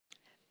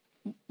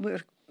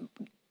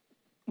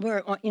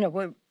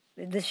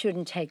this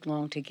shouldn't take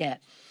long to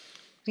get.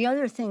 The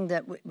other thing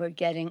that we're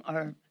getting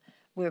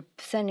we're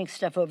sending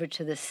stuff over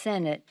to the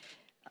Senate.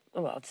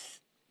 Well,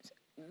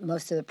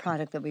 most of the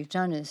product that we've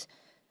done is,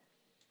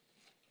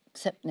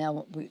 except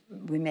now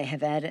we may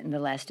have added in the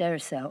last day or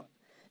so,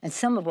 and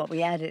some of what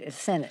we added is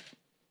Senate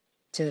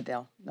to the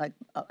bill, like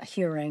a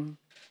hearing.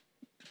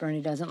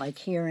 Bernie doesn't like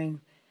hearing.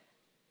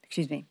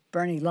 Excuse me,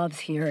 Bernie loves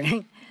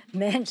hearing.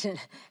 Manchin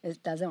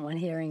doesn't want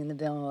hearing in the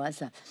bill and all that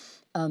stuff.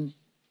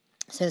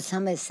 So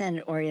some is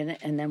Senate-oriented,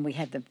 and then we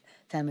have the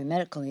family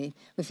medical leave.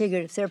 We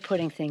figured if they're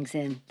putting things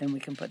in, then we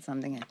can put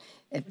something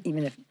in,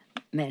 even if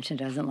Manchin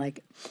doesn't like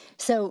it.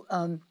 So,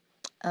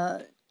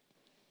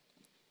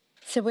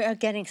 so we are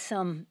getting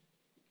some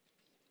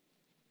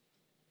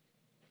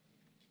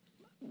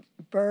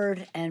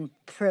bird and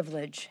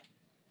privilege.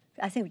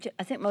 I think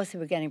mostly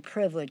we're getting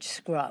privilege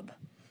scrub,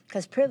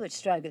 because privilege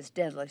scrub is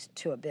deadly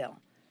to a bill.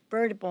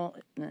 Birdable,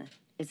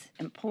 it's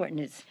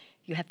important.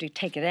 You have to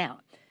take it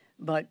out,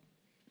 but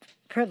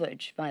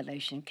privilege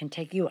violation can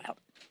take you out.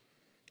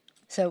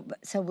 So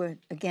we're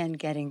again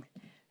getting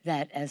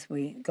that as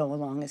we go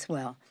along as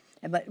well.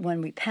 But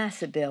when we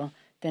pass a bill,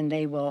 then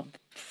they will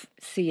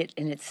see it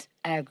in its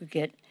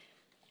aggregate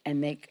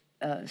and make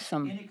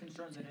some. Any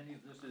concern that any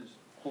of this is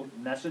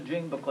quote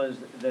messaging, because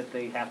that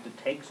they have to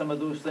take some of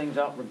those things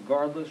out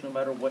regardless, no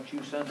matter what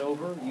you send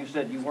over? You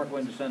said you weren't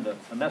going to send a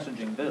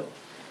messaging bill.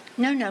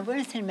 No, we're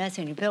going to send a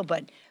messaging bill,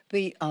 but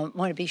we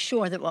want to be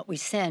sure that what we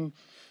send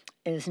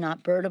is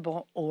not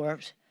birdable or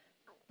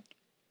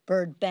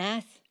bird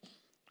bath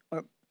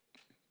or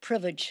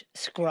privilege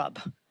scrub.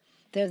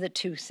 They're the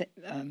two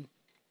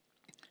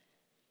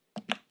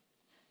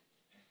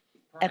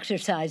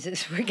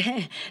exercises we're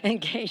getting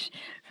engaged,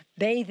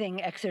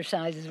 bathing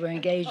exercises we're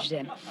engaged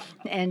in.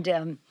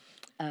 And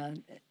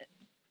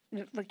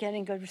we're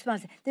getting good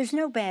response. There's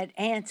no bad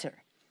answer.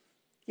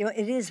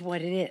 It is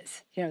what it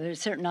is. There's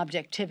a certain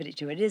objectivity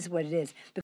to it. It is what it is.